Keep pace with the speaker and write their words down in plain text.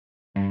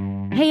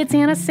Hey, it's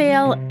Anna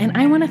Sale, and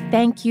I want to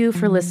thank you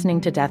for listening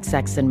to Death,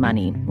 Sex, and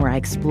Money, where I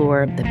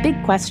explore the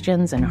big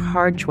questions and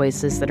hard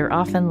choices that are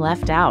often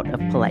left out of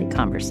polite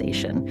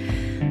conversation.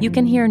 You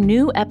can hear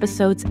new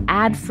episodes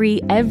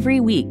ad-free every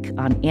week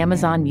on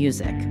Amazon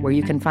Music, where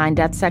you can find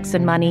Death, Sex,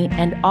 and Money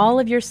and all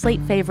of your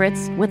Slate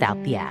favorites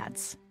without the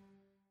ads.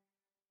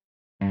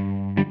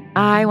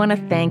 I want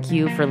to thank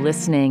you for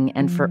listening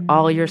and for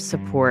all your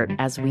support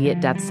as we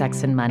at Death,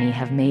 Sex, and Money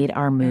have made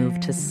our move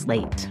to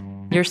Slate.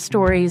 Your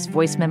stories,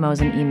 voice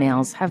memos, and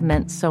emails have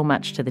meant so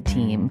much to the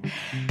team.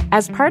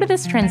 As part of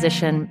this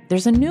transition,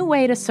 there's a new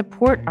way to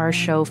support our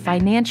show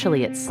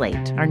financially at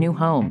Slate, our new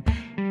home,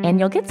 and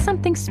you'll get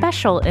something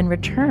special in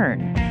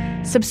return.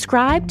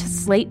 Subscribe to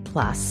Slate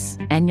Plus,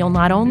 and you'll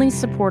not only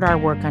support our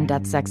work on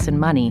Death, Sex, and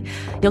Money,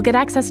 you'll get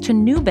access to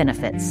new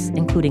benefits,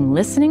 including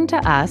listening to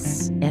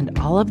us and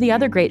all of the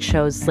other great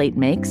shows Slate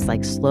makes,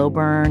 like Slow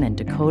Burn and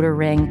Decoder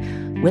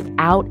Ring,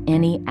 without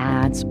any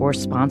ads or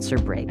sponsor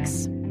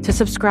breaks. To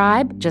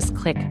subscribe, just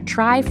click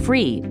Try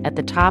Free at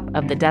the top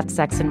of the Death,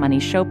 Sex, and Money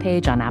show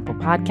page on Apple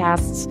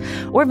Podcasts,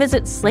 or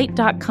visit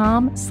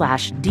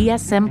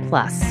slate.com/DSM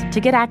Plus to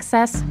get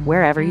access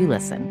wherever you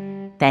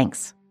listen.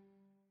 Thanks.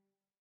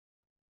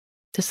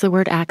 Does the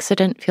word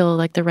accident feel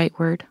like the right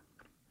word?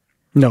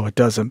 No, it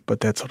doesn't,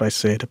 but that's what I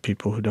say to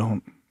people who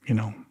don't,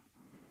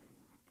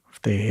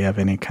 if they have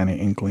any kind of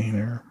inkling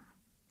or,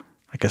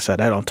 like I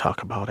said, I don't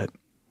talk about it.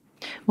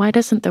 Why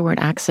doesn't the word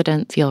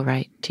accident feel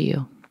right to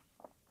you?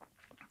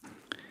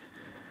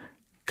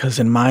 Because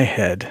in my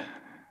head,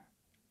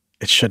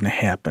 it shouldn't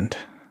have happened.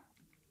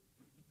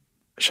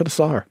 I should have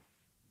saw her.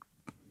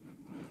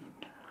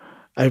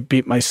 I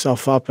beat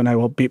myself up, and I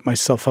will beat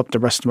myself up the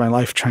rest of my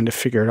life trying to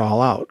figure it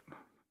all out.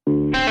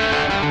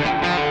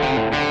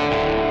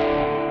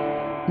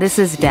 This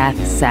is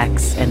Death,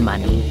 Sex, and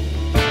Money,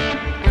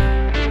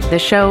 the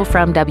show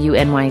from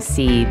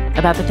WNYC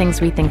about the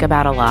things we think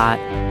about a lot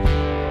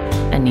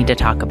and need to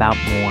talk about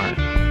more.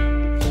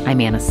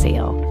 I'm Anna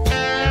Sale.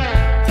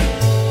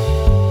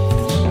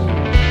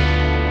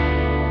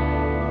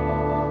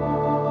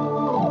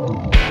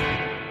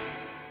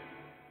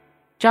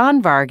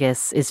 John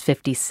Vargas is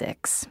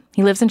 56.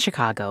 He lives in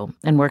Chicago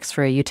and works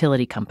for a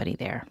utility company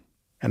there.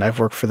 And I've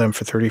worked for them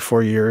for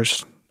 34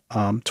 years,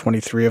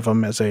 23 of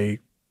them as a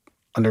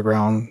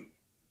underground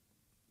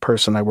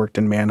person. I worked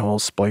in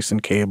manholes, splicing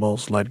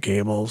cables, lead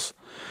cables.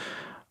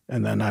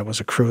 And then I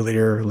was a crew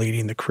leader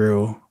leading the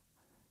crew.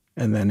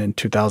 And then in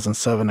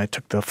 2007, I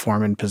took the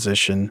foreman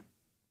position.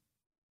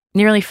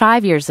 Nearly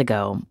 5 years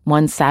ago,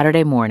 one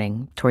Saturday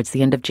morning, towards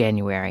the end of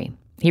January,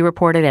 he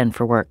reported in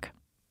for work.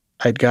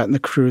 I'd gotten the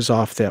crews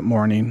off that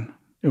morning.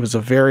 It was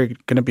going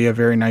to be a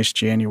very nice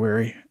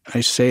January.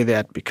 I say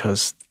that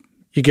because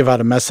you give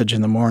out a message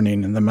in the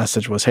morning, and the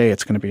message was, hey,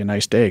 it's going to be a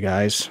nice day,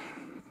 guys.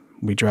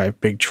 We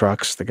drive big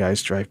trucks. The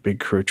guys drive big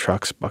crew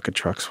trucks, bucket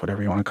trucks,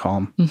 whatever you want to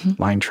call them,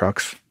 line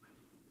trucks.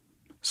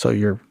 So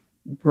you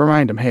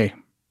remind them, hey,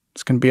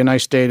 it's going to be a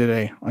nice day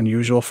today,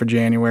 unusual for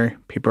January.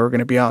 People are going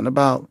to be out and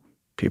about.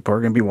 People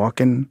are going to be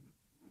walking.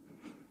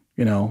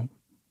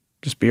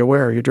 Just be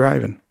aware you're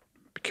driving.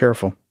 Be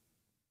careful.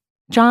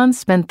 John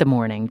spent the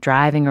morning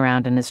driving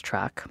around in his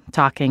truck,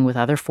 talking with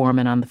other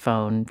foremen on the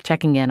phone,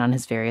 checking in on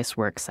his various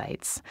work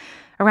sites.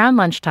 Around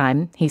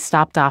lunchtime, he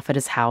stopped off at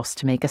his house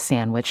to make a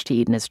sandwich to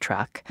eat in his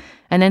truck,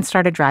 and then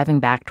started driving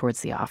back towards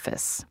the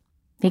office.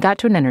 He got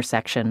to an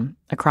intersection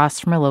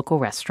across from a local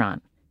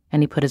restaurant,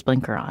 and he put his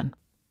blinker on.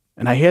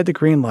 And I had the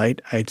green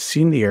light. I'd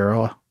seen the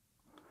arrow.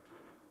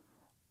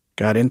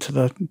 Got into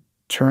the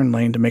turn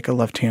lane to make a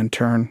left-hand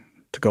turn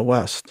to go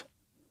west.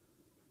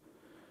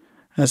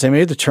 As I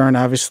made the turn,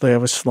 obviously I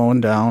was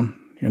slowing down,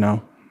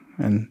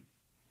 and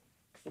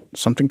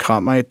something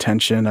caught my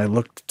attention. I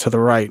looked to the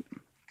right,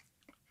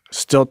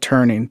 still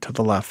turning to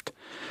the left.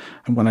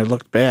 And when I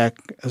looked back,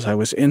 as I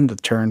was in the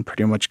turn,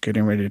 pretty much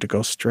getting ready to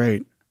go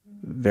straight,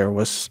 there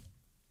was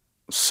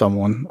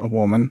someone, a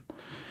woman,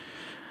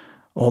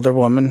 older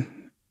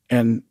woman,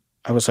 and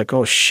I was like,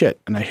 oh,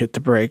 shit. And I hit the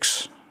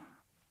brakes,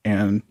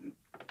 and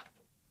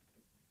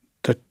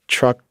the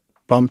truck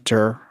bumped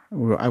her.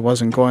 I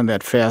wasn't going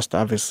that fast,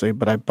 obviously,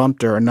 but I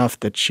bumped her enough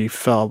that she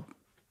fell,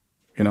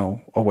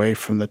 away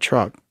from the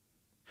truck.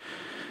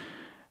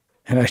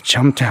 And I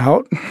jumped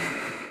out,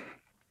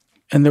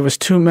 and there was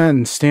two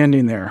men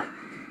standing there.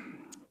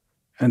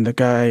 And the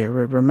guy, I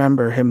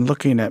remember him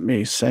looking at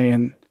me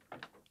saying,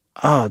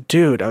 oh,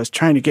 dude, I was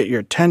trying to get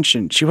your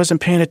attention. She wasn't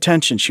paying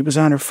attention. She was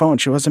on her phone.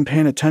 She wasn't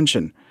paying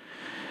attention.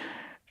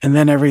 And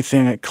then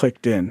everything had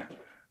clicked in.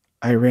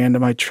 I ran to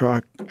my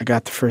truck. I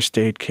got the first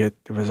aid kit.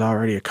 There was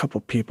already a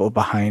couple people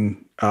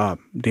behind,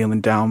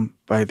 kneeling down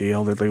by the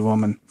elderly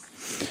woman.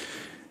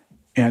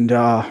 And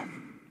that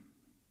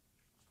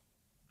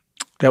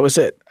was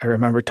it. I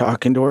remember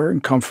talking to her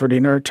and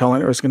comforting her, telling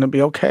her it was going to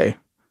be okay.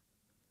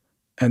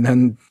 And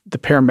then the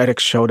paramedics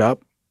showed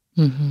up,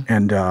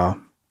 and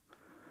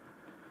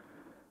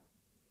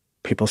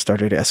people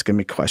started asking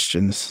me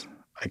questions.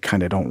 I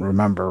kind of don't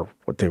remember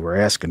what they were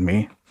asking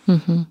me.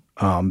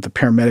 The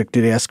paramedic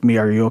did ask me,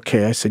 are you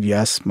okay? I said,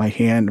 yes. My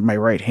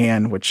right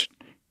hand, which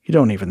You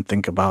don't even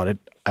think about it.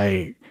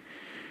 My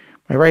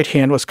right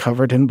hand was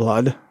covered in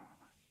blood.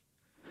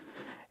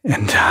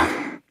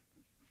 And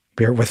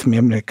bear with me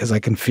a minute because I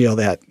can feel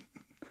that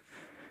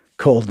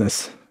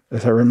coldness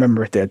as I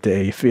remember it that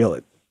day. You feel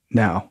it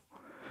now.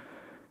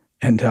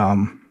 And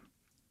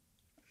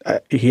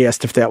he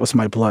asked if that was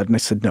my blood, and I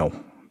said, no,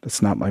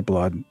 that's not my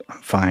blood.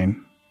 I'm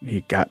fine.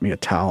 He got me a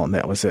towel, and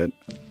that was it.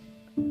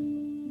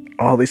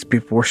 All these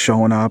people were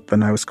showing up,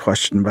 and I was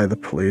questioned by the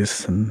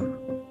police and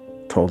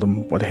told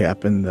them what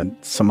happened. And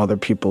some other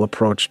people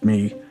approached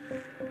me.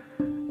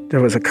 There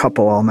was a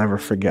couple I'll never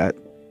forget.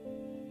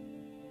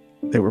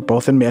 They were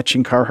both in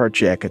matching Carhartt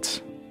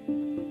jackets.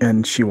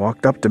 And she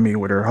walked up to me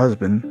with her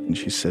husband, and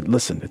she said,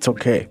 listen, it's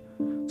okay.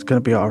 It's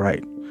going to be all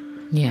right.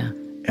 Yeah.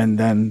 And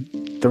then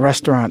the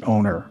restaurant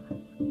owner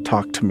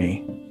talked to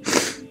me,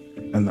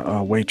 and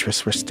the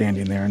waitress were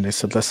standing there, and they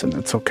said, listen,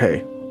 it's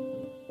okay.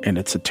 And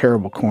it's a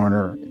terrible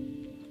corner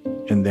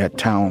in that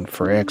town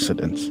for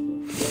accidents.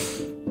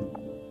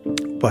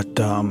 But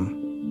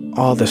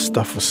all this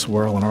stuff was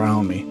swirling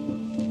around me.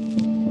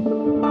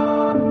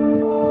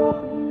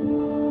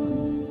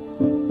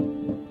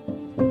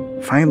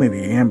 Finally,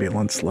 the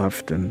ambulance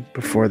left, and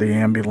before the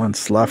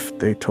ambulance left,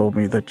 they told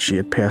me that she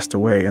had passed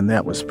away, and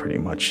that was pretty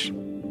much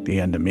the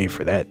end of me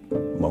for that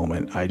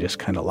moment. I just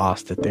kind of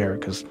lost it there,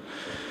 because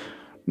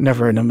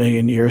never in a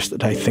million years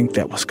did I think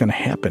that was going to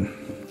happen.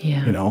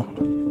 Yeah. You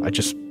know, I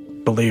just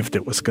believed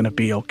it was going to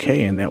be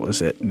okay, and that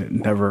was it. And it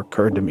never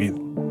occurred to me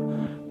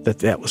that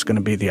that was going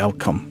to be the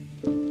outcome.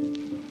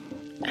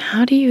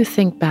 How do you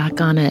think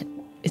back on it?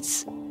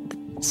 It's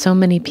so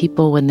many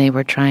people, when they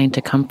were trying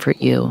to comfort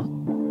you,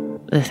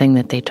 the thing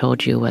that they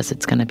told you was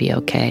it's going to be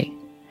okay.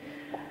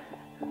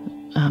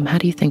 How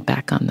do you think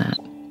back on that?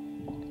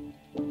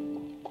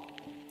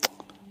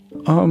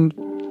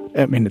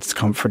 I mean, it's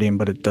comforting,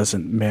 but it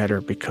doesn't matter,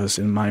 because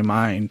in my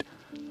mind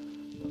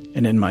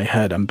and in my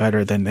head, I'm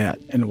better than that.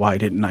 And why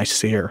didn't I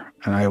see her?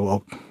 And I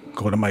will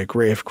go to my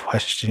grave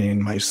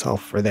questioning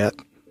myself for that.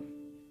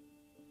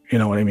 You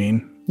know what I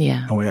mean?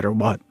 Yeah. No matter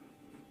what.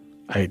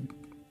 I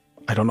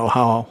don't know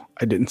how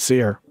I didn't see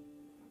her.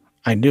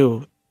 I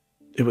knew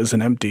it was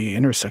an empty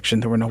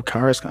intersection. There were no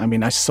cars. I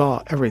mean, I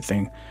saw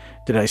everything.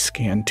 Did I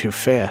scan too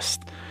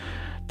fast?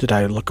 Did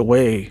I look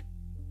away?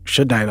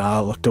 Shouldn't I not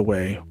have looked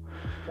away?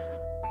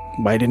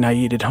 Why didn't I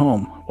eat at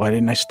home? Why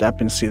didn't I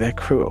stop and see that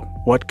crew?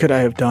 What could I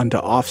have done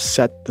to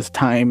offset the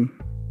time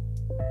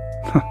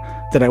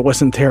that I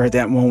wasn't there at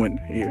that moment?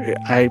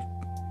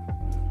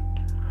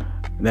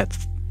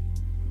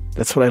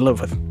 That's what I live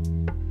with.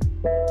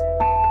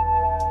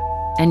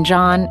 And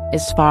John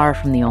is far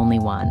from the only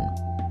one.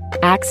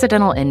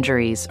 Accidental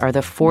injuries are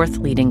the fourth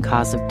leading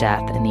cause of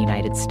death in the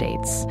United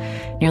States.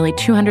 Nearly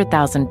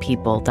 200,000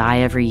 people die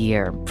every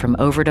year from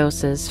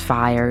overdoses,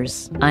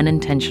 fires,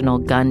 unintentional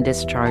gun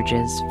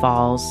discharges,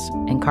 falls,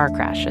 and car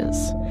crashes.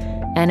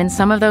 And in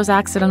some of those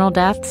accidental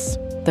deaths,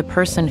 the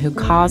person who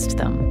caused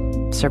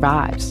them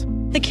survives.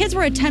 The kids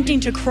were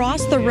attempting to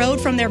cross the road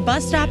from their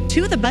bus stop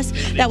to the bus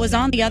that was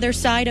on the other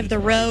side of the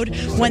road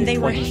when they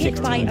were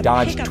hit by a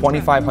Dodge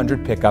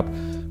 2500 pickup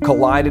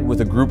collided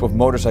with a group of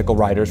motorcycle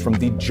riders from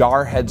the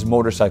Jarheads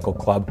Motorcycle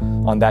Club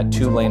on that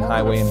two-lane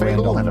highway in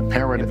Randall. An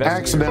apparent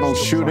accidental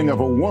shooting of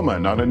a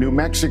woman on a New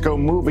Mexico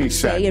movie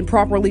set.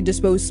 Improperly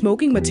disposed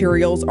smoking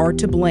materials are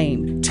to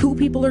blame. 2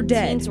 people are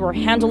dead. Teens were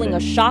handling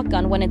a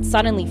shotgun when it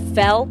suddenly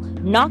fell,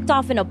 knocked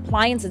off an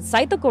appliance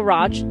inside the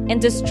garage,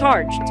 and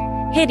discharged,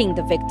 hitting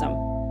the victim.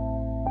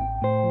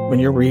 When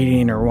you're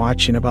reading or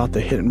watching about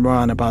the hit and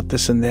run, about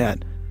this and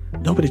that,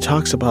 nobody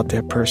talks about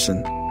that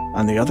person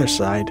on the other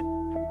side.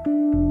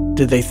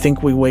 Did they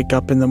think we wake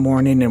up in the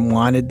morning and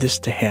wanted this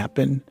to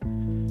happen?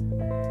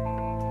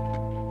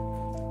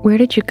 Where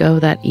did you go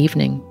that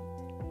evening?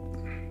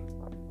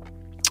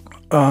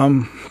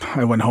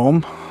 I went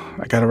home.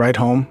 I got a ride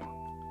home.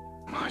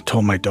 I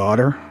told my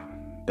daughter.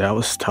 That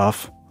was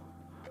tough.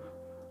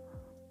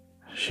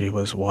 She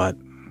was,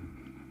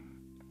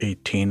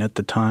 18 at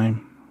the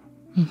time?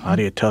 Mm-hmm. How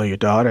do you tell your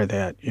daughter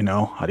that, you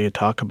know? How do you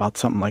talk about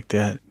something like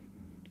that?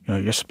 You know,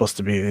 you're supposed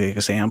to be the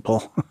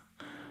example,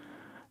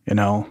 you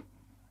know?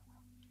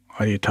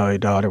 How do you tell your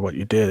daughter what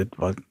you did?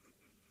 But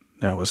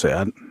that was it.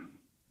 I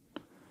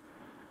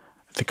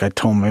think I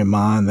told my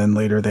mom, and then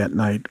later that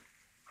night,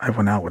 I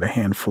went out with a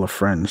handful of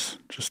friends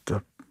just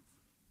to,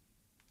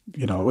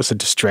 you know, it was a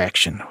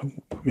distraction.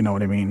 You know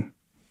what I mean?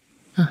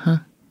 Uh-huh.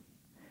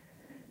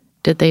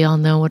 Did they all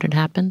know what had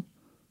happened?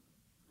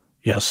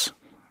 Yes.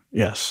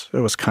 Yes. It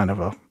was kind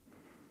of a,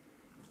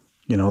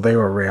 you know, they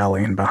were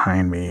rallying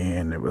behind me,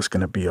 and it was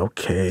going to be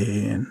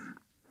okay, and,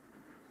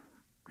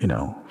 you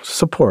know,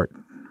 support.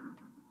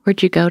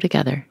 Where'd you go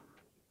together?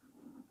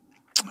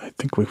 I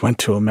think we went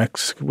to a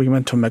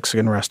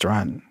Mexican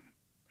restaurant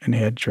and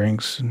had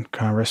drinks and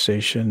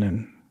conversation,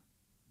 and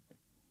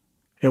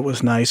it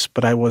was nice,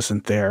 but I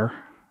wasn't there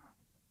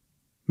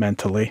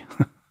mentally.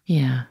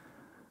 Yeah.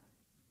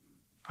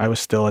 I was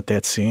still at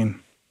that scene.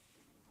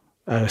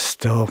 I was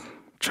still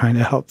trying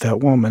to help that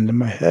woman in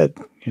my head,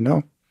 you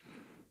know?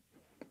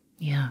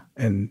 Yeah.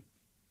 And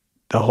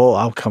the whole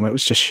outcome, it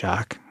was just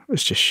shock.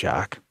 was just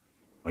shock.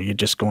 You're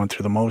just going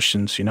through the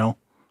motions, you know?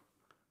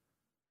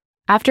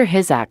 After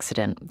his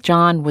accident,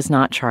 John was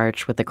not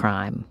charged with the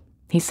crime.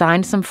 He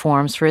signed some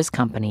forms for his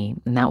company,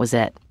 and that was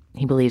it.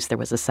 He believes there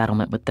was a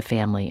settlement with the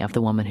family of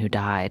the woman who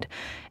died.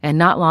 And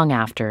not long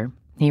after,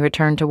 he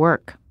returned to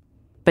work.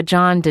 But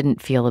John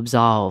didn't feel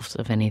absolved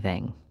of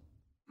anything.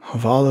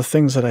 Of all the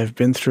things that I've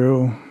been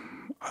through,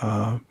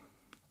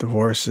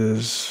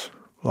 divorces,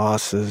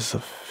 losses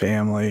of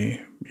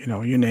family,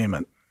 you name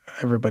it.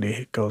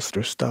 Everybody goes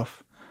through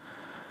stuff.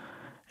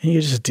 And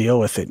you just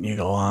deal with it and you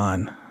go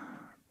on.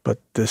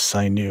 But this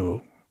I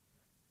knew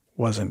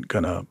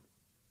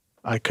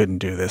I couldn't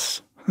do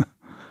this.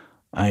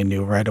 I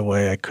knew right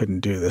away I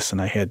couldn't do this,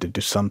 and I had to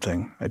do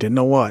something. I didn't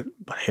know what,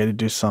 but I had to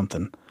do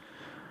something.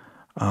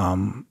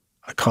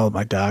 I called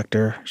my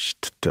doctor.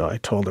 I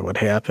told her what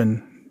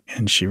happened,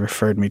 and she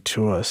referred me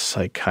to a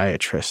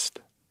psychiatrist.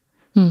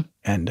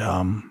 And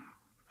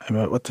I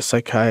met with the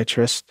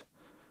psychiatrist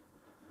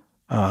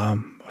a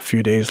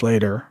few days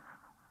later,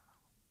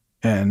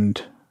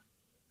 and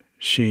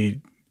she,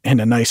 in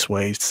a nice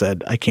way,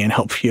 said, "I can't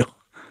help you."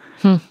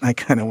 I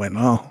kind of went,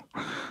 "Oh,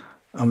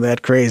 I'm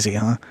that crazy,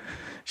 huh?"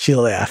 She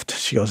laughed.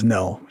 She goes,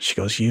 "No." She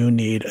goes, "You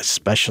need a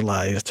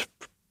specialized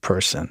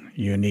person.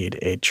 You need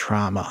a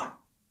trauma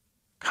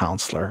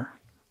counselor,"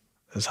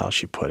 is how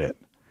she put it.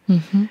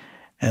 Mm-hmm.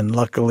 And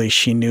luckily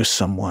she knew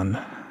someone,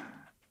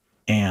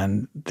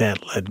 and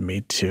that led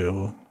me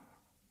to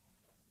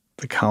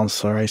the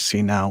counselor I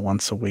see now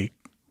once a week.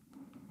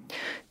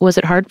 Was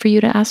it hard for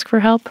you to ask for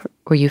help,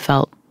 or you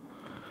felt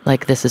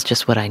like this is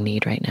just what I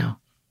need right now?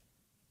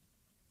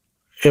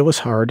 It was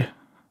hard.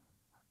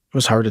 It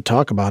was hard to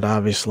talk about,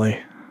 obviously.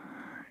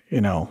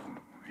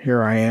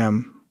 Here I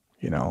am,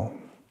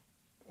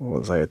 what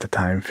was I at the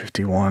time,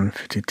 51,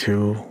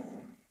 52.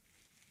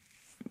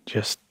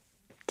 Just,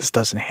 this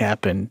doesn't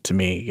happen to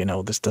me,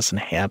 this doesn't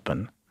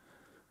happen.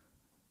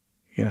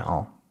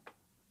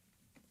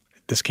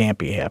 This can't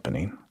be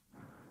happening.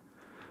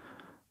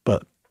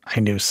 But I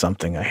knew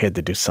something. I had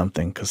to do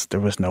something because there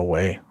was no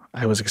way.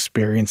 I was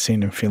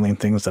experiencing and feeling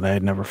things that I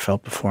had never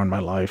felt before in my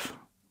life.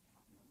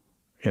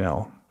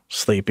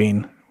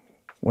 Sleeping,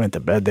 went to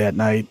bed that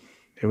night.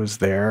 It was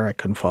there. I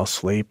couldn't fall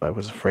asleep. I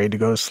was afraid to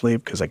go to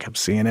sleep because I kept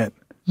seeing it.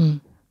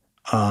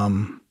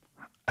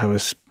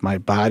 My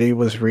body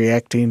was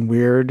reacting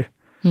weird.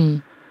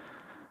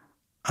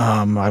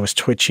 I was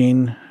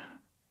twitching.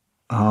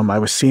 I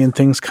was seeing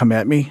things come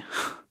at me.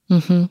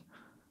 Mm-hmm.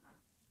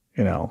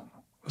 It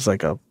was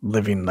like a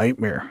living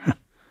nightmare.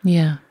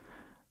 Yeah.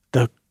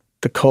 The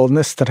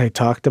coldness that I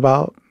talked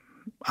about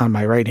on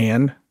my right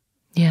hand,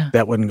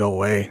 that wouldn't go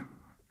away.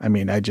 I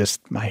mean,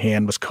 my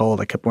hand was cold.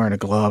 I kept wearing a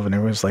glove, and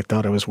everyone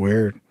thought it was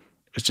weird.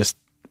 It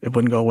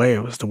wouldn't go away.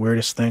 It was the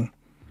weirdest thing.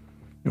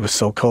 It was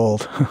so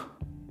cold.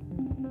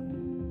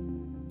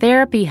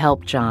 Therapy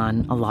helped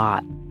John a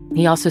lot.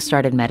 He also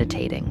started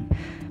meditating,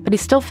 but he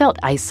still felt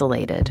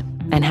isolated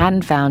and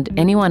hadn't found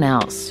anyone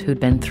else who'd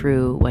been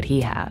through what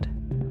he had.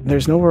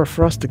 There's nowhere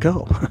for us to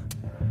go.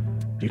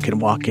 You can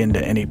walk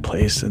into any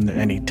place, in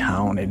any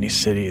town, any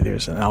city.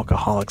 There's an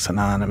Alcoholics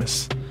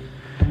Anonymous.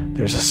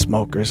 There's a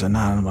Smokers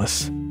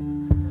Anonymous.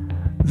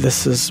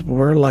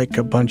 We're like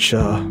a bunch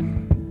of,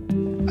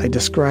 I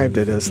described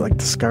it as like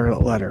the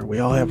Scarlet Letter. We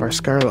all have our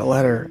Scarlet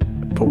Letter,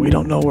 but we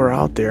don't know we're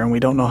out there, and we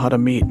don't know how to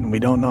meet, and we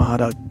don't know how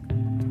to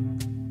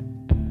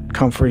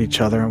comfort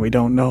each other, and we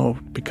don't know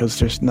because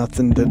there's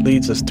nothing that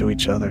leads us to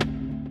each other.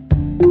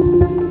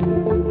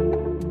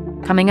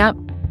 Coming up,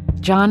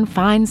 John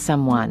finds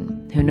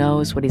someone who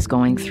knows what he's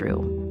going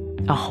through,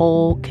 a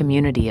whole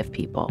community of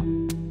people.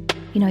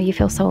 You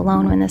feel so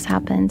alone when this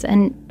happens,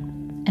 and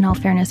in all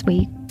fairness,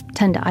 we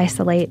tend to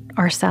isolate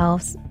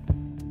ourselves.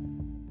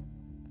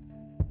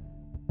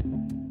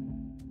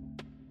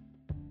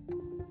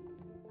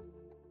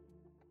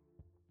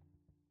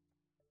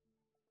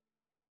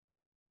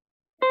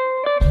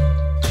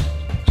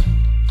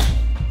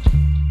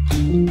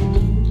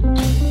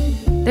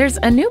 There's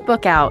a new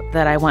book out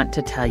that I want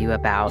to tell you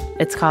about.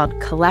 It's called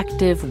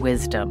Collective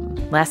Wisdom: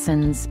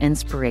 Lessons,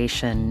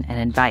 Inspiration, and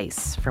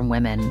Advice from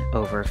Women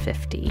Over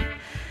 50.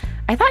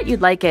 I thought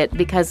you'd like it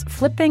because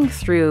flipping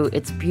through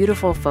its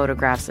beautiful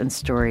photographs and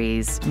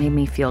stories made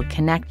me feel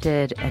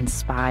connected,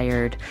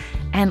 inspired,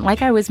 and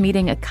like I was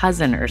meeting a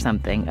cousin or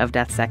something of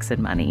Death, Sex,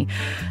 and Money.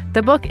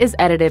 The book is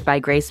edited by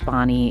Grace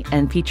Bonney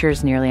and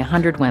features nearly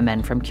 100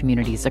 women from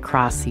communities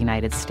across the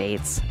United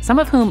States, some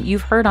of whom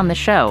you've heard on the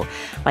show,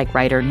 like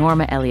writer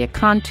Norma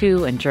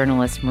Eliakantu and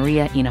journalist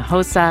Maria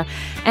Hinojosa.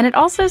 And it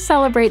also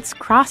celebrates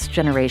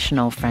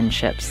cross-generational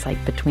friendships,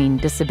 like between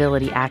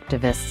disability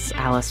activists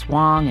Alice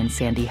Wong and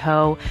Sandy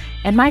Ho,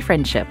 and my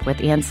friendship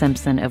with Ann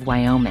Simpson of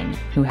Wyoming,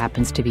 who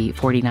happens to be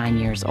 49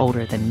 years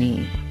older than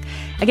me.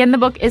 Again, the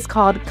book is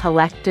called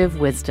Collective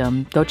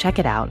Wisdom. Go check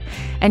it out.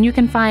 And you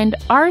can find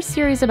our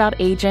series about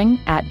aging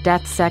at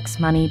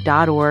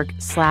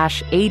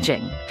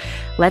deathsexmoney.org/aging.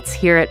 Let's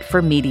hear it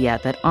for media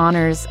that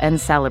honors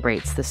and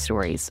celebrates the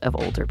stories of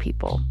older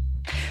people.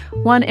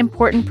 One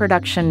important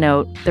production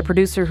note, the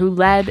producer who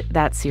led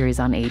that series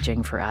on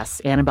aging for us,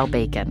 Annabelle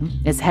Bacon,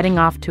 is heading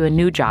off to a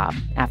new job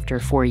after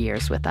 4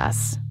 years with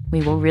us.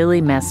 We will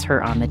really miss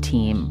her on the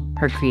team,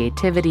 her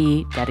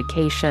creativity,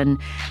 dedication,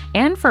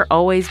 and for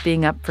always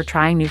being up for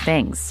trying new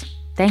things.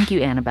 Thank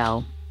you,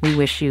 Annabelle. We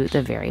wish you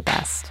the very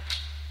best.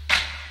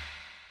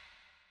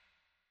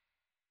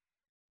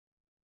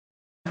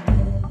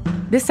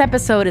 This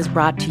episode is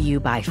brought to you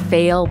by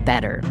Fail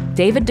Better,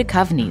 David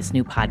Duchovny's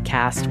new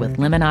podcast with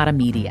Limonada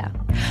Media.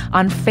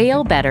 On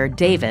Fail Better,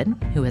 David,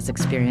 who has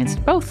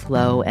experienced both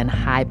low and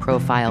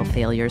high-profile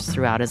failures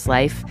throughout his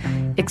life,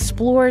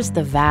 explores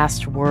the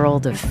vast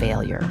world of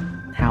failure,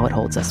 how it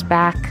holds us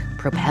back,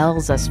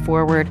 propels us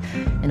forward,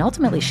 and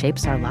ultimately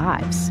shapes our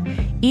lives.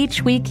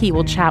 Each week, he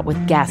will chat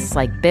with guests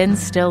like Ben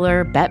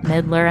Stiller, Bette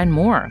Midler, and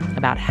more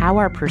about how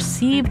our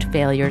perceived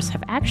failures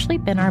have actually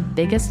been our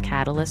biggest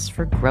catalysts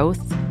for growth,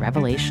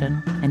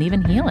 revelation, and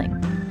even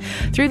healing.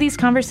 Through these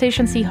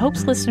conversations, he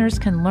hopes listeners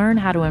can learn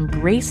how to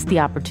embrace the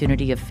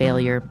opportunity of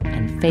failure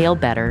and fail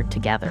better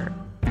together.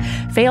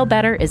 Fail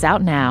Better is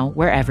out now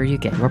wherever you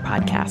get your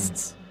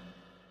podcasts.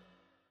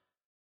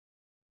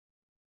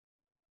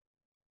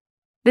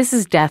 This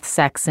is Death,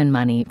 Sex, and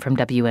Money from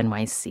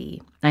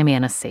WNYC. I'm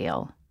Anna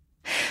Sale.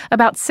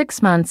 About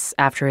 6 months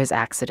after his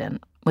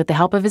accident, with the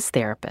help of his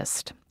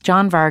therapist,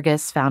 John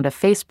Vargas found a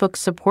Facebook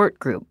support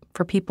group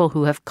for people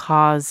who have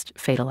caused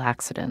fatal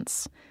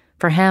accidents.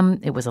 For him,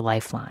 it was a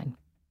lifeline.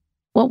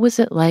 What was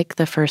it like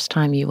the first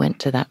time you went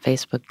to that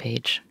Facebook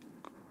page?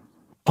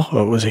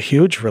 Oh, it was a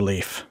huge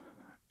relief.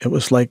 It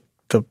was like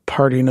the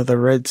parting of the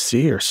Red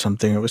Sea or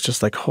something. It was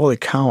just like, holy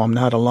cow, I'm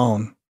not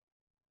alone.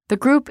 The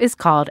group is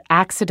called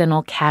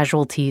Accidental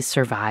Casualty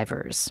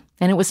Survivors,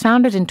 and it was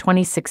founded in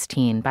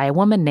 2016 by a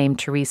woman named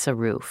Teresa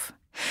Roof.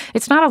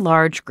 It's not a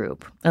large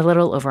group, a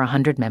little over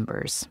 100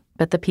 members,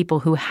 but the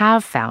people who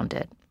have found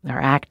it are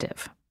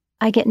active.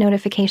 I get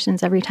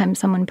notifications every time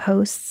someone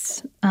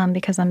posts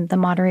because I'm the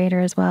moderator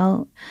as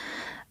well.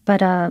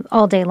 But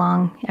all day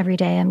long, every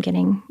day, I'm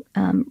getting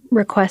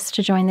requests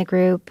to join the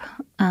group,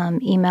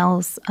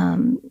 emails,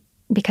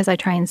 because I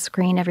try and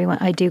screen everyone.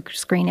 I do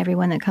screen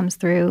everyone that comes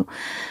through.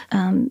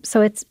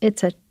 So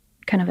it's a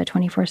kind of a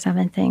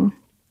 24/7 thing.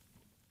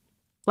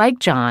 Like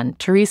John,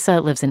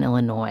 Teresa lives in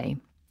Illinois.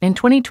 In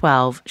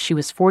 2012, she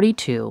was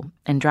 42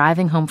 and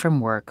driving home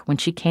from work when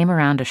she came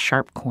around a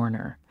sharp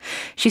corner.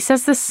 She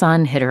says the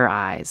sun hit her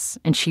eyes,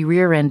 and she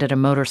rear-ended a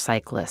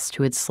motorcyclist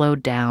who had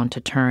slowed down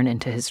to turn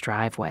into his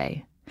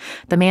driveway.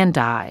 The man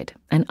died,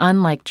 and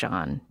unlike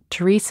John,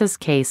 Teresa's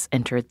case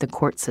entered the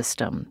court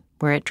system,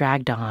 where it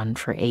dragged on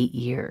for 8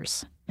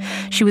 years.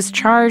 She was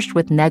charged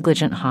with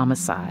negligent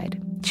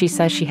homicide. She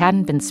says she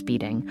hadn't been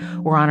speeding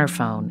or on her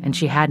phone, and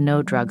she had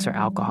no drugs or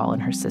alcohol in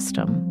her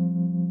system.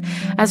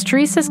 As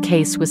Teresa's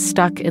case was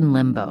stuck in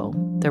limbo,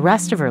 the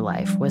rest of her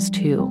life was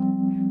too.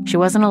 She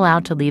wasn't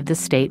allowed to leave the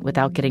state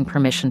without getting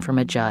permission from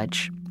a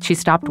judge. She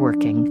stopped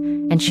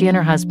working, and she and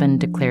her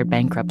husband declared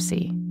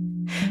bankruptcy.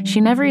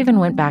 She never even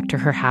went back to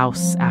her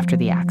house after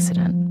the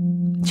accident.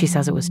 She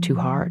says it was too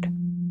hard.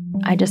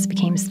 I just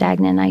became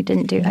stagnant. I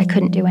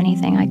couldn't do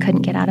anything. I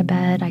couldn't get out of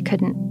bed. I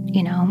couldn't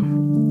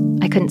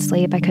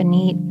sleep. I couldn't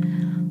eat.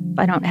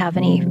 I don't have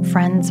any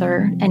friends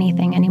or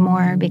anything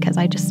anymore because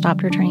I just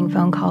stopped returning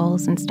phone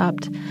calls and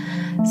stopped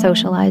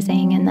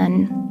socializing. And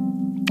then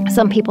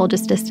some people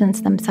just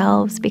distanced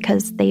themselves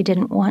because they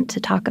didn't want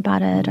to talk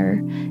about it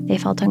or they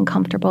felt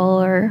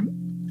uncomfortable.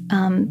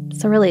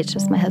 So really it's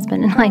just my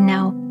husband and I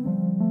now.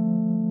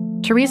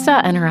 Teresa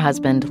and her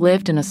husband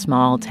lived in a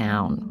small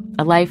town,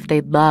 a life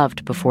they'd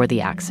loved before the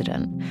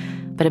accident.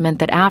 But it meant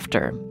that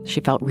after,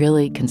 she felt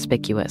really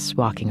conspicuous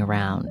walking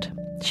around.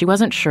 She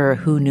wasn't sure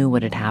who knew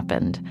what had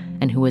happened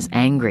and who was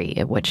angry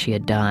at what she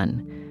had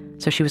done.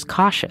 So she was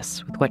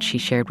cautious with what she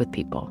shared with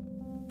people.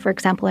 For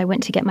example, I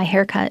went to get my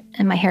hair cut,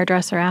 and my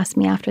hairdresser asked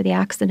me after the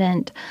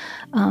accident,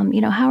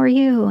 how are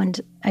you? And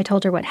I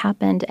told her what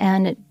happened,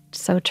 and it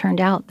so turned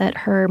out that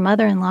her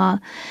mother-in-law,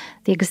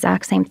 the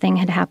exact same thing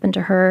had happened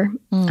to her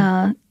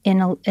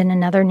in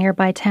another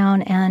nearby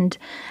town, and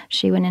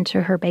she went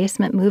into her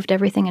basement, moved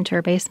everything into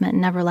her basement,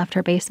 and never left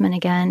her basement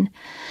again.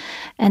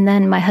 And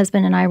then my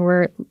husband and I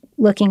were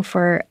looking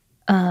for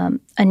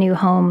a new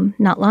home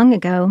not long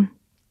ago,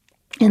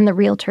 and the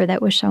realtor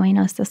that was showing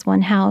us this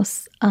one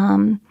house,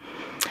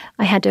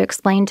 I had to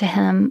explain to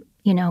him,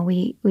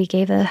 we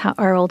gave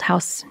our old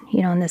house,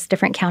 in this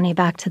different county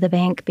back to the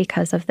bank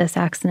because of this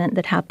accident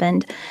that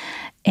happened.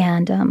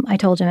 And I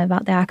told him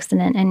about the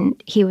accident,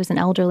 and he was an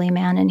elderly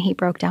man, and he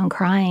broke down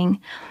crying.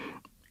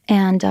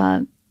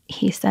 And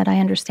he said, I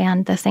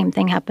understand the same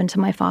thing happened to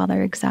my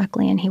father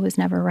exactly, and he was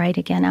never right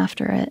again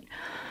after it.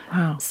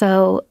 Wow.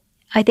 So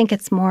I think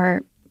it's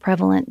more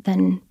prevalent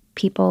than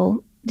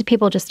people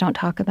just don't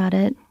talk about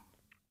it.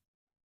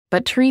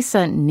 But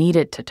Teresa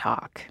needed to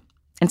talk.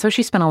 And so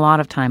she spent a lot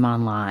of time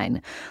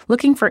online,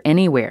 looking for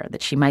anywhere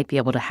that she might be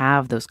able to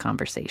have those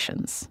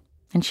conversations.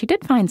 And she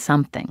did find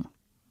something.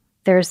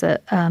 There's a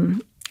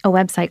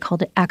website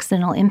called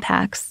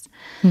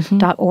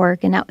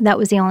accidentalimpacts.org, and that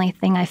was the only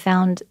thing I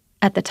found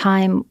at the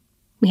time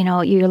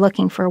you're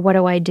looking for, what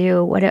do I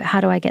do?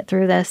 How do I get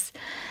through this?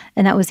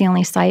 And that was the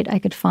only site I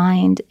could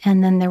find.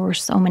 And then there were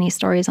so many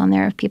stories on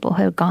there of people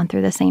who had gone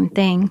through the same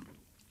thing.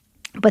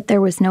 But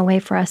there was no way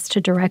for us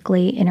to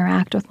directly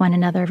interact with one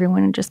another.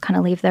 Everyone would just kind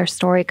of leave their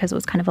story because it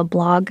was kind of a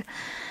blog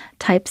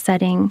type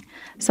setting.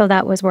 So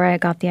that was where I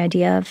got the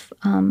idea of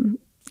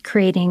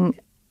creating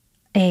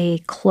a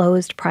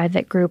closed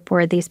private group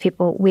where these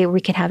people,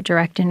 we could have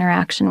direct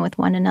interaction with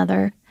one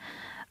another.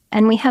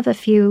 And we have a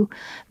few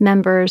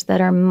members that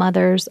are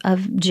mothers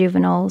of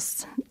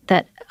juveniles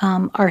that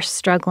are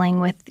struggling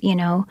with,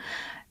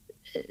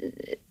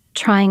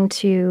 trying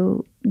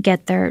to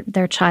get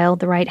their child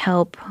the right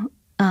help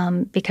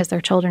because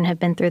their children have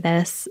been through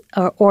this,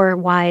 or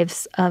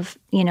wives of,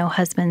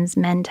 husbands.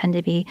 Men tend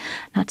to be,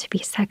 not to be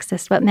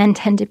sexist, but men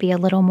tend to be a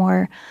little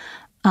more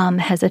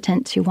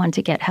hesitant to want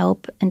to get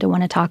help and to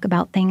want to talk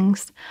about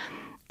things.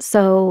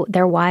 So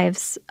their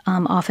wives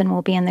often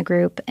will be in the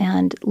group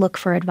and look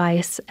for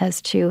advice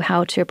as to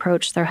how to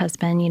approach their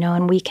husband,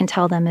 and we can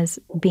tell them, as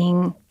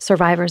being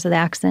survivors of the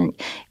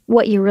accident,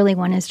 what you really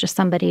want is just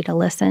somebody to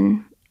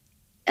listen.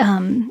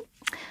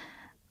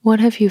 What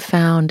have you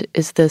found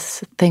is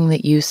this thing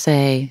that you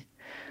say?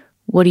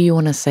 What do you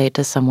want to say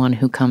to someone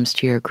who comes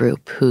to your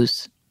group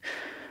who's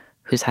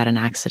had an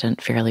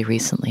accident fairly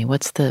recently?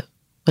 What's the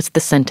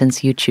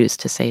sentence you choose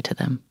to say to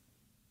them?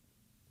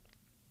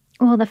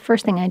 Well, the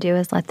first thing I do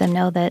is let them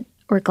know that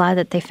we're glad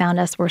that they found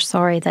us. We're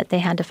sorry that they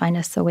had to find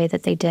us the way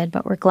that they did,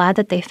 but we're glad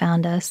that they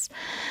found us.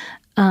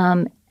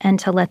 And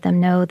to let them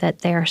know that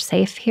they are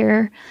safe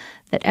here,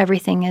 that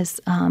everything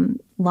is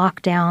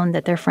locked down,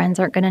 that their friends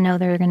aren't going to know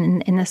they're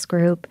in this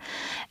group.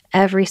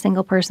 Every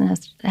single person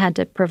has had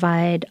to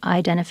provide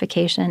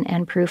identification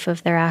and proof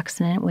of their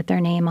accident with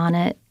their name on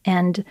it.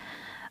 And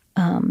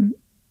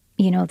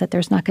that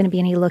there's not going to be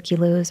any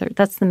looky-loos. Or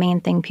that's the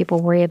main thing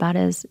people worry about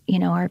is,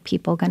 are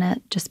people going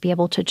to just be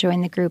able to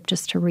join the group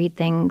just to read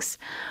things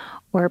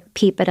or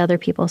peep at other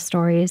people's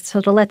stories? So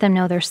to let them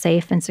know they're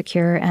safe and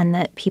secure and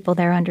that people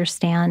there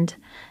understand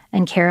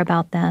and care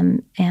about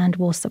them and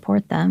will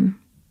support them.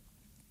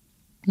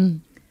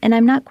 Mm. And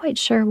I'm not quite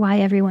sure why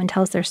everyone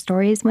tells their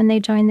stories when they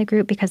join the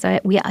group, because I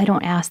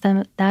don't ask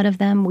them that of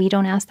them. We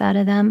don't ask that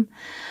of them.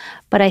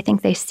 But I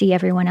think they see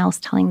everyone else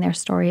telling their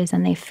stories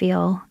and they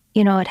feel,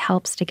 it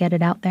helps to get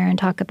it out there and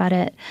talk about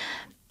it.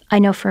 I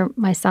know for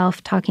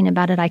myself, talking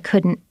about it,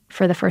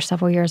 for the first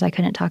several years, I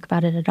couldn't talk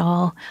about it at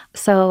all.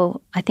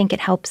 So I think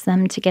it helps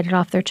them to get it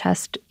off their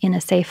chest in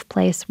a safe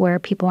place where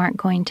people aren't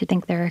going to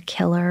think they're a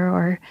killer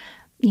or,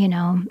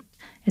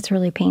 it's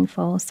really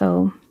painful.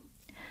 So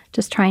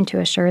just trying to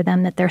assure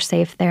them that they're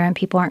safe there and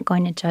people aren't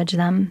going to judge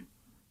them.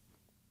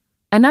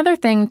 Another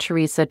thing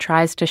Teresa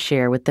tries to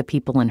share with the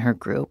people in her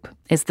group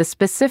is the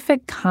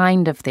specific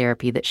kind of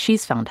therapy that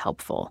she's found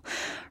helpful.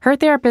 Her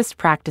therapist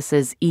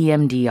practices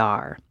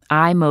EMDR,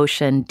 eye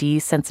motion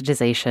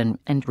desensitization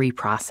and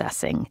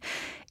reprocessing.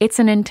 It's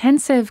an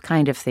intensive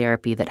kind of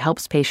therapy that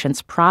helps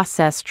patients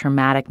process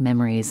traumatic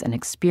memories and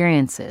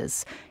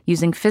experiences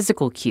using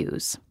physical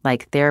cues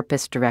like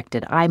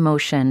therapist-directed eye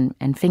motion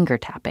and finger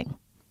tapping.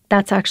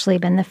 That's actually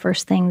been the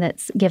first thing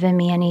that's given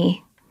me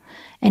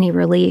any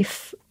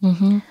relief.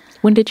 Mm-hmm.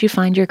 When did you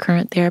find your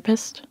current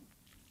therapist?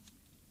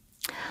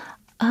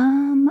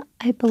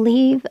 I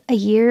believe a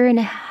year and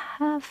a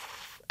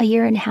half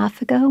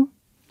ago.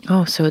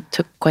 Oh, so it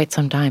took quite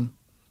some time.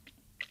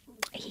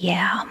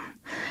 Yeah.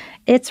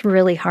 It's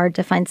really hard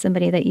to find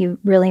somebody that you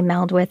really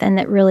meld with and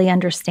that really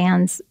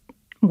understands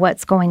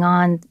what's going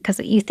on, because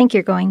you think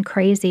you're going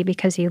crazy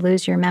because you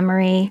lose your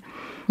memory.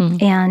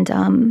 Mm-hmm.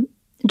 And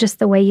just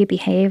the way you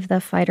behave, the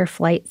fight or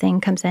flight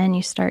thing comes in.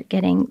 You start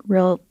getting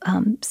real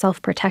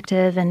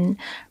self-protective and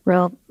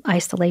real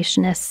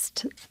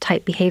isolationist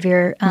type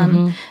behavior.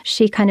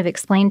 She kind of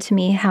explained to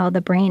me how the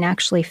brain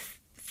actually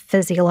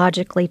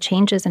physiologically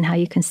changes and how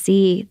you can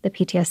see the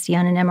PTSD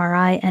on an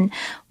MRI. And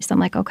so I'm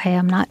like, okay,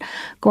 I'm not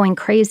going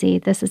crazy.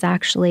 This is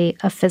actually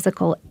a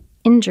physical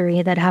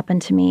injury that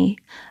happened to me.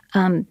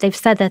 They've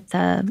said that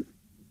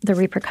the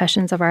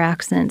repercussions of our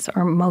accidents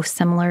are most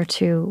similar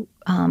to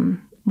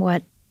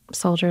what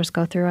soldiers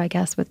go through, I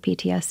guess, with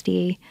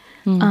PTSD.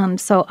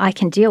 So I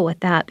can deal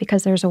with that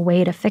because there's a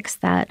way to fix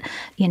that,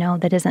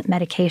 that isn't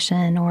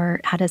medication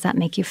or how does that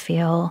make you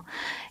feel?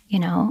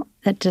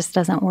 That just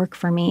doesn't work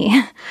for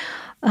me.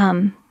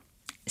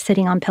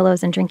 Sitting on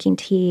pillows and drinking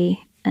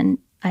tea, and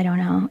I don't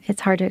know,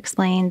 it's hard to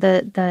explain.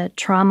 The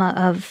trauma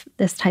of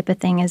this type of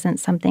thing isn't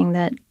something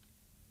that,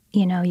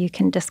 you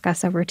can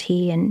discuss over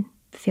tea and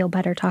feel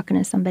better talking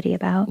to somebody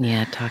about.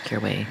 Yeah, talk your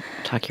way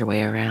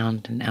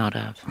around and out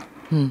of.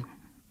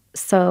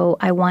 So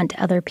I want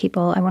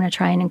to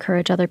try and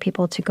encourage other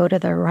people to go to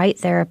the right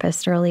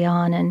therapist early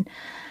on.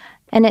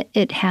 And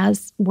it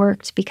has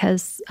worked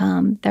because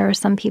there are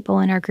some people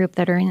in our group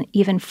that are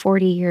even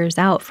 40 years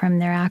out from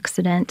their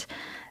accident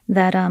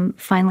that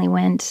finally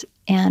went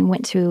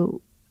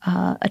to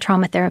a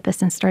trauma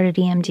therapist and started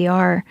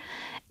EMDR.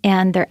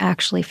 And they're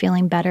actually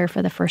feeling better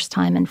for the first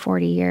time in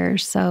 40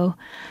 years. So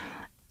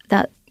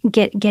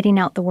getting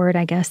out the word,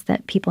 I guess,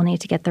 that people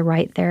need to get the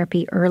right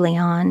therapy early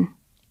on,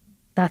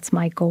 that's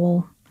my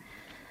goal.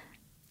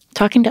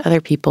 Talking to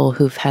other people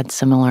who've had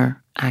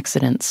similar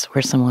accidents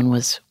where someone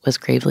was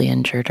gravely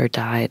injured or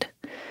died,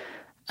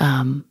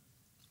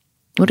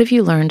 what have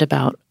you learned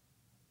about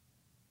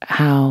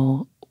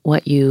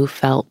what you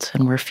felt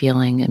and were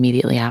feeling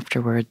immediately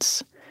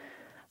afterwards?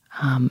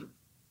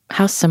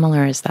 How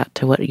similar is that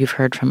to what you've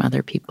heard from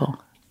other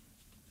people?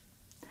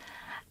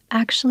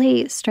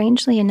 Actually,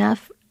 strangely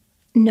enough,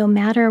 no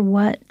matter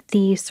what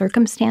the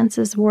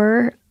circumstances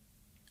were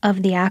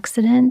of the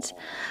accident,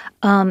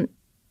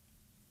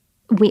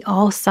 we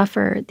all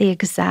suffer the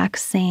exact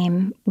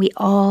same. We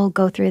all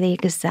go through the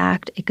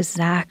exact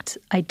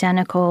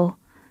identical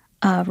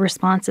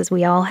responses.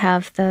 We all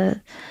have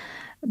the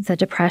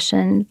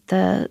depression,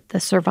 the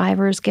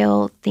survivor's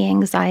guilt, the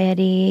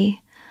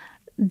anxiety,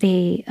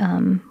 the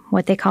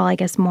what they call, I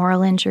guess,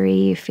 moral injury.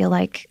 You feel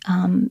like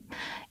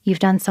you've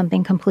done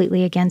something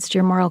completely against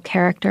your moral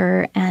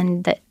character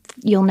and that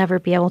you'll never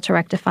be able to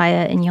rectify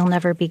it and you'll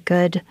never be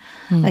good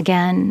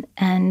again.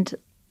 And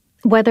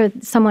whether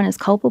someone is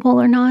culpable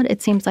or not,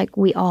 it seems like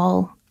we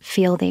all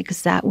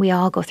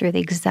go through the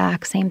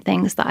exact same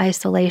things: the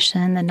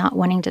isolation, the not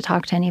wanting to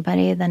talk to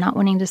anybody, the not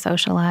wanting to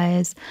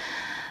socialize,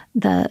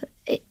 the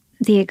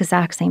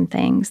exact same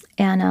things.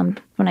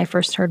 And when I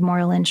first heard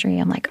moral injury,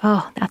 I'm like,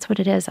 oh, that's what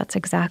it is. That's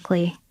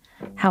exactly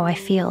how I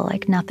feel.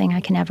 Like nothing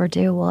I can ever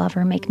do will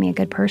ever make me a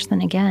good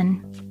person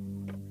again.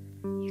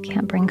 You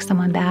can't bring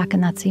someone back,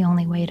 and that's the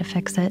only way to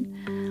fix it.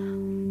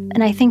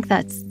 And I think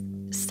that's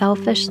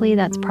selfishly,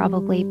 that's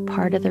probably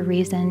part of the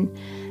reason,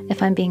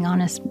 if I'm being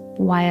honest,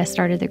 why I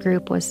started the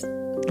group was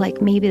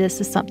like, maybe this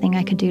is something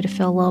I could do to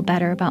feel a little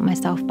better about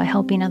myself by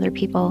helping other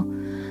people.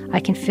 I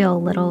can feel a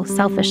little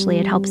selfishly.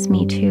 It helps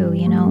me too,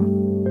 you know?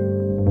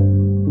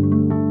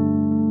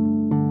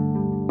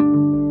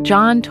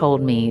 John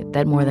told me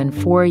that more than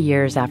 4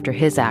 years after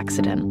his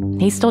accident,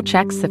 he still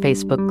checks the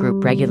Facebook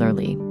group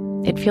regularly.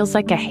 It feels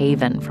like a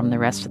haven from the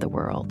rest of the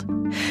world.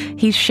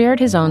 He's shared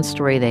his own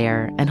story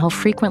there, and he'll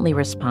frequently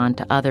respond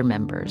to other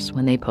members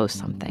when they post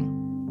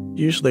something.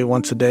 Usually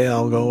once a day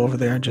I'll go over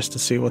there just to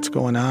see what's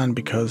going on,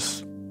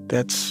 because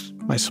that's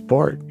my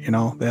support, you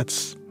know.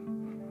 That's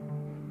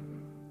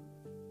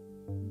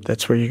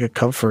where you get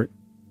comfort.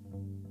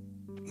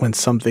 When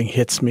something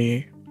hits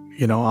me,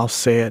 you know, I'll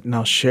say it and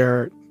I'll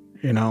share it,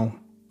 you know.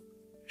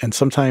 And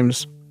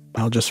sometimes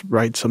I'll just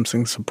write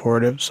something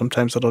supportive.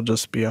 Sometimes it'll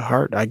just be a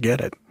heart. I get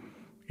it,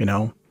 you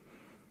know.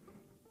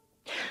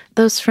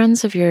 Those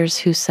friends of yours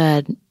who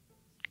said,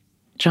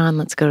 John,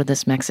 let's go to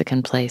this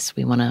Mexican place.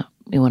 We want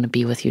to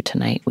be with you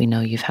tonight. We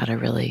know you've had a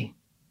really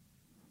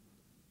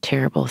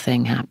terrible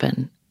thing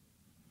happen.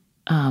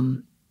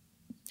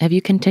 Have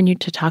you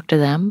continued to talk to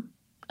them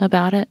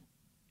about it?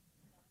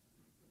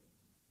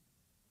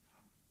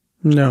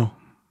 No.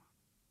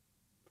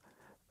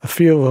 A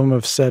few of them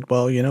have said,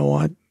 well, you know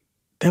what?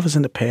 That was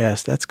in the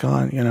past. That's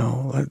gone, you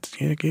know.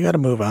 You got to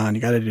move on. You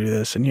got to do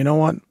this. And you know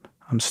what?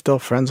 I'm still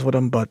friends with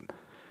them, but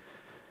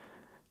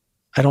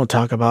I don't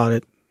talk about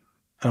it.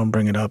 I don't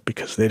bring it up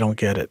because they don't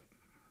get it.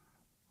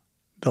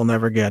 They'll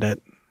never get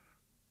it.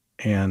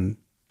 And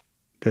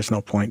there's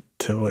no point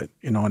to it.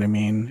 You know what I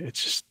mean?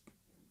 It's just,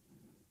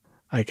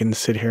 I can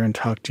sit here and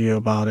talk to you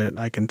about it.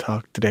 I can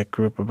talk to that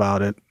group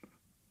about it.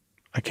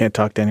 I can't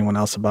talk to anyone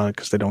else about it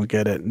because they don't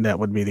get it. And that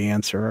would be the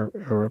answer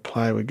or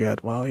reply we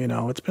get. Well, you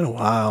know, it's been a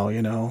while,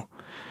 you know.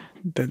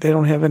 They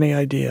don't have any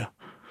idea.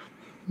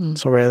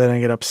 So rather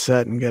than get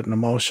upset and get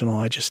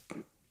emotional, it's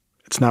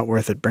not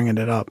worth it bringing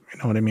it up. You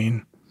know what I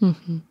mean?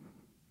 Mm-hmm.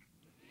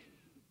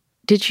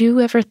 Did you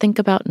ever think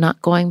about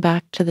not going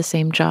back to the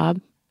same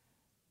job?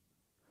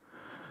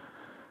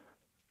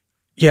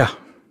 Yeah.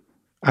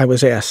 I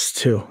was asked,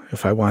 too,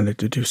 if I wanted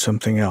to do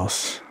something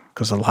else,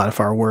 because a lot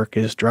of our work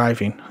is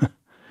driving.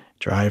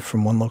 Drive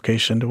from one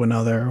location to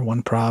another,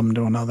 one problem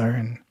to another.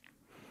 And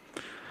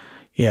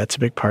yeah, it's a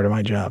big part of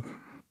my job.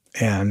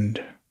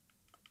 And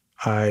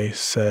I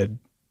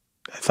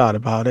thought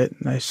about it,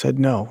 and I said,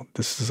 no,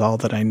 this is all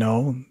that I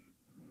know.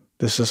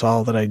 This is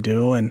all that I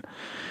do. And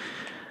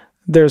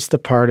there's the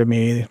part of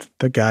me,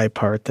 the guy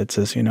part, that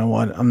says, you know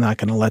what, I'm not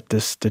going to let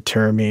this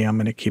deter me. I'm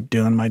going to keep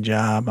doing my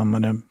job. I'm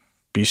going to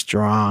be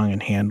strong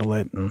and handle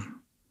it.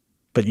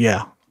 But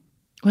yeah.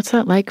 What's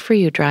that like for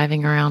you,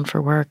 driving around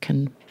for work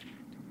and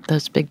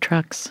those big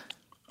trucks?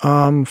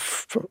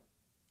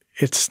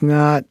 It's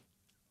not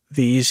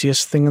the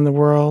easiest thing in the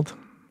world.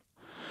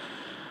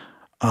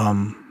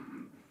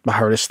 The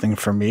hardest thing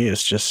for me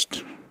is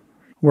just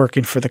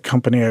working for the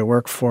company I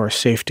work for.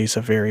 Safety is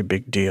a very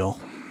big deal.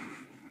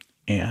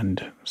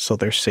 And so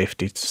there's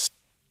safety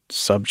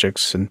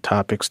subjects and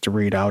topics to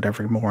read out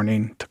every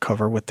morning to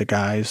cover with the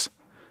guys.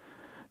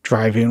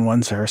 Driving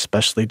ones are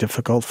especially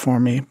difficult for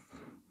me,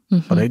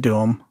 but I do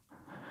them.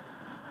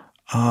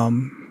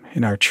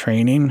 In our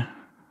training,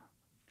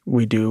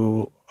 we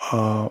do,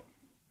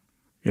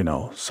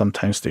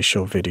 sometimes they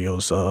show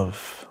videos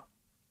of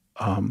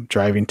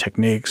driving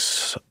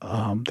techniques.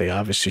 They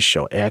obviously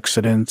show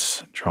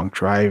accidents, drunk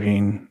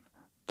driving.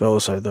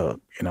 Those are the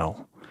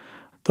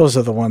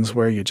ones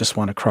where you just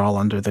want to crawl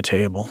under the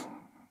table.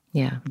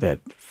 Yeah. That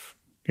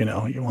You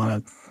know, you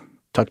want to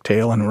tuck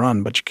tail and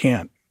run, but you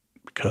can't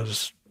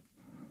because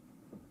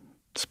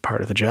it's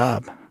part of the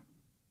job.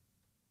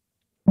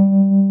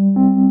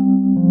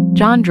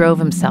 John drove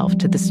himself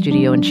to the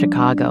studio in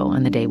Chicago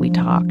on the day we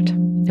talked.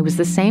 It was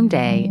the same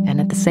day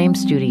and at the same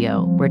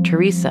studio where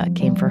Teresa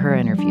came for her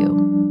interview.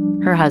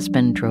 Her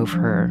husband drove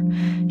her.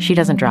 She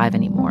doesn't drive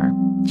anymore.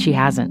 She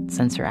hasn't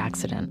since her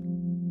accident.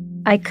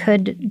 I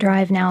could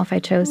drive now if I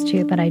chose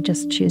to, but I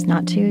just choose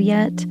not to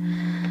yet.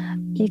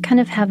 You kind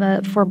of have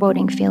a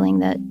foreboding feeling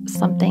that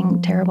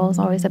something terrible is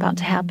always about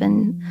to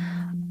happen.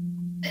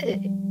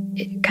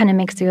 It kind of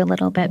makes you a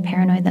little bit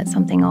paranoid that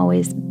something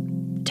always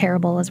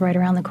terrible is right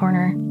around the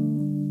corner.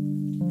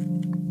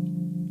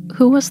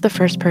 Who was the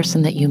first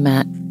person that you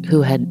met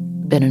who had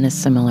been in a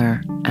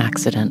similar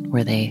accident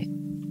where they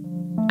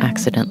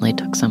accidentally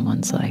took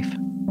someone's life?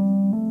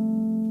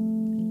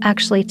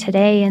 Actually,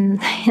 today in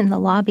the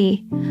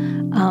lobby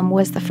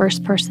was the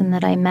first person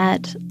that I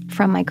met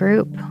from my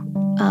group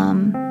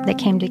that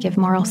came to give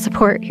moral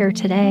support here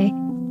today.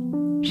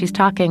 She's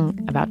talking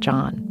about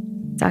John.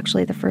 It's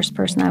actually the first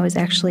person I was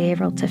actually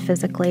able to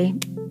physically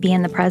be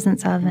in the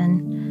presence of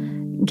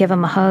and give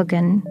him a hug,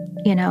 and,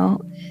 you know,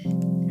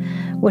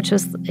 which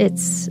was,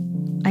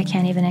 I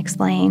can't even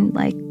explain,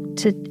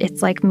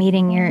 it's like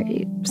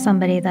meeting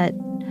somebody that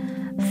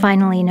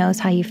finally knows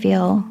how you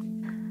feel.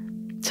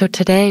 So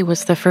today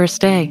was the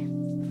first day?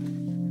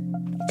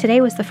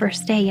 Today was the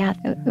first day, yeah.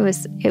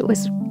 It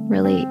was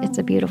really, it's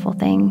a beautiful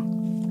thing.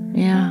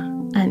 Yeah.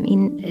 I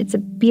mean, it's a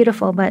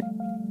beautiful, but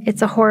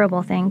it's a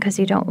horrible thing because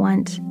you don't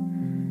want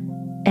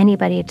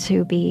anybody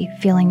to be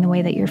feeling the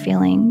way that you're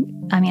feeling.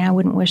 I mean, I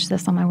wouldn't wish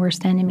this on my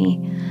worst enemy,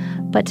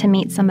 but to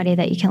meet somebody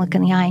that you can look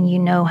in the eye and you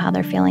know how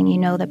they're feeling, you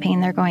know the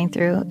pain they're going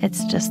through,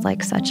 it's just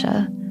like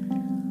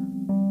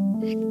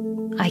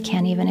I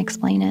can't even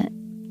explain it.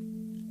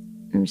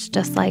 It's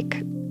just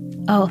like,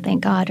 oh,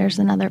 thank God there's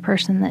another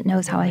person that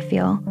knows how I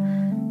feel.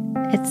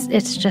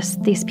 It's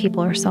just, these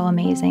people are so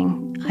amazing.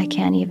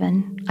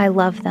 I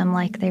love them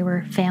like they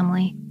were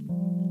family.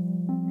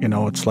 You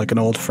know, it's like an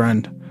old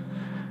friend.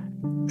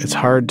 It's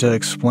hard to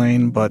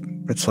explain, but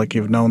it's like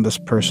you've known this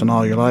person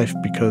all your life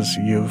because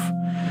you've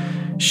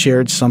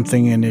shared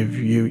something and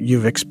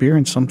you've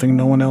experienced something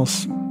no one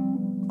else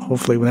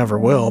hopefully never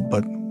will,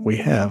 but we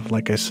have,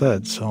 like I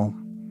said. So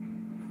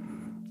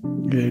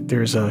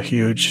there's a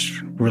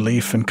huge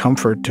relief and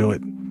comfort to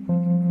it.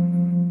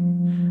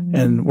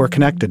 And we're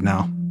connected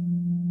now.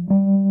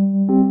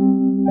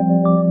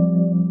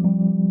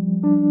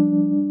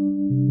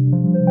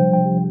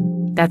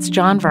 That's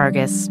John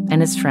Vargas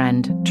and his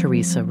friend,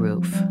 Teresa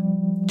Roof.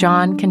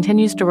 John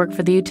continues to work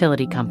for the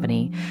utility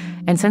company,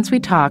 and since we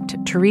talked,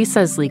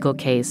 Teresa's legal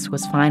case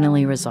was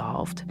finally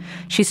resolved.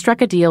 She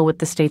struck a deal with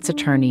the state's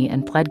attorney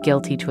and pled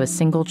guilty to a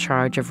single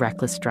charge of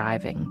reckless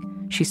driving.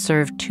 She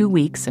served 2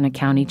 weeks in a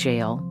county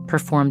jail,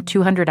 performed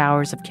 200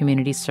 hours of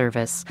community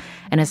service,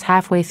 and is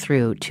halfway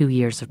through 2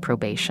 years of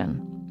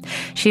probation.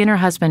 She and her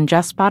husband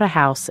just bought a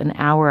house an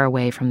hour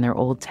away from their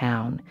old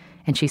town,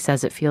 and she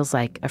says it feels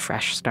like a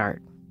fresh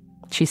start.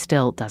 She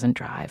still doesn't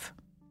drive.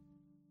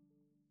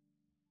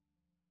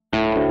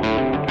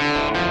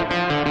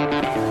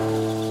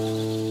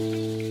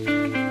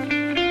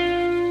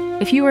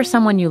 If you or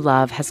someone you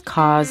love has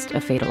caused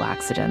a fatal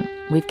accident,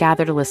 we've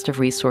gathered a list of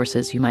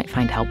resources you might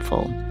find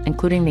helpful,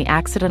 including the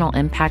Accidental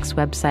Impacts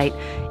website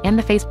and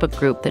the Facebook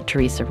group that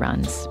Teresa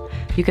runs.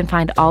 You can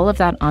find all of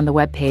that on the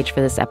webpage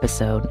for this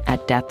episode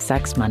at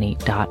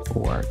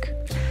deathsexmoney.org.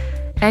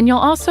 And you'll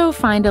also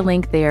find a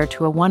link there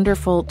to a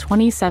wonderful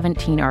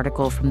 2017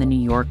 article from The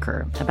New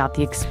Yorker about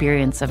the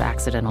experience of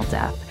accidental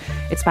death.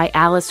 It's by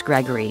Alice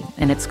Gregory,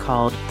 and it's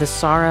called The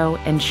Sorrow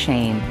and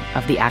Shame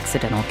of the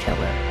Accidental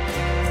Killer.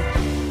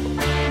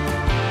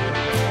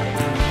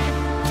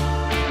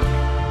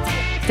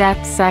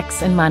 Death,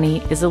 Sex, and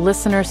Money is a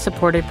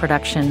listener-supported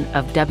production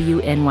of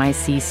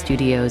WNYC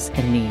Studios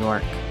in New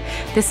York.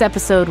 This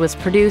episode was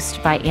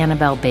produced by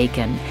Annabelle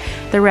Bacon.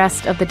 The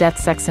rest of the Death,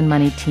 Sex, and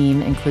Money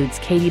team includes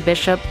Katie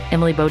Bishop,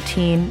 Emily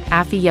Botine,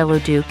 Affy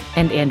Yellowduke,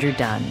 and Andrew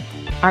Dunn.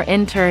 Our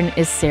intern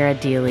is Sarah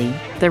Deely.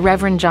 The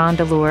Reverend John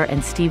DeLore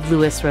and Steve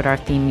Lewis wrote our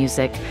theme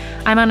music.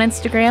 I'm on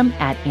Instagram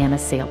at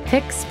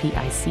AnnaSalePics,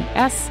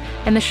 P-I-C-S,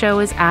 and the show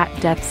is at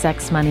Death,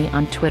 Sex, Money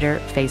on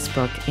Twitter,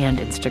 Facebook, and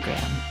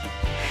Instagram.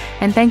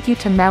 And thank you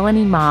to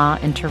Melanie Ma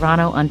in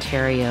Toronto,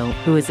 Ontario,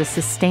 who is a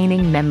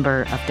sustaining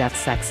member of Death,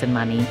 Sex, and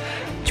Money.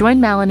 Join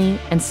Melanie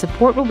and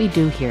support what we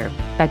do here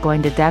by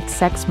going to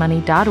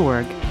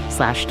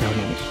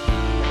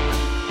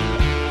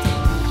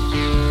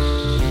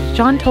deathsexmoney.org/donate.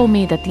 John told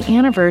me that the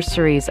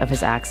anniversaries of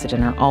his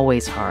accident are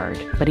always hard,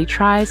 but he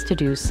tries to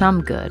do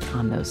some good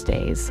on those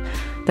days.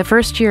 The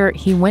first year,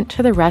 he went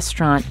to the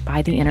restaurant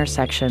by the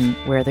intersection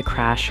where the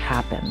crash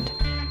happened.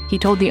 He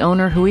told the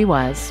owner who he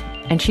was,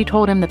 and she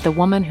told him that the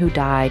woman who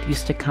died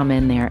used to come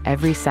in there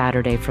every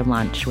Saturday for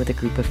lunch with a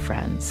group of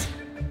friends.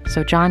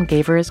 So John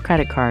gave her his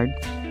credit card.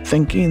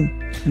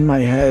 Thinking in my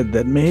head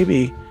that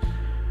maybe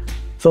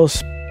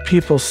those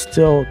people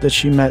that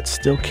she met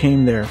still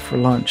came there for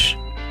lunch.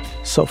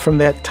 So from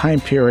that time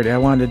period, I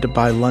wanted to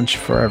buy lunch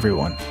for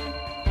everyone.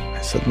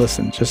 I said,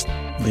 listen, just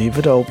leave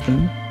it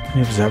open.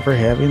 Who's ever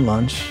having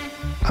lunch,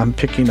 I'm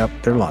picking up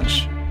their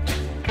lunch.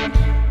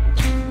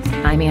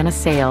 I'm Anna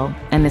Sale,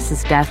 and this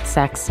is Death,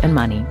 Sex, and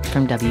Money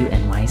from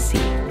WNYC.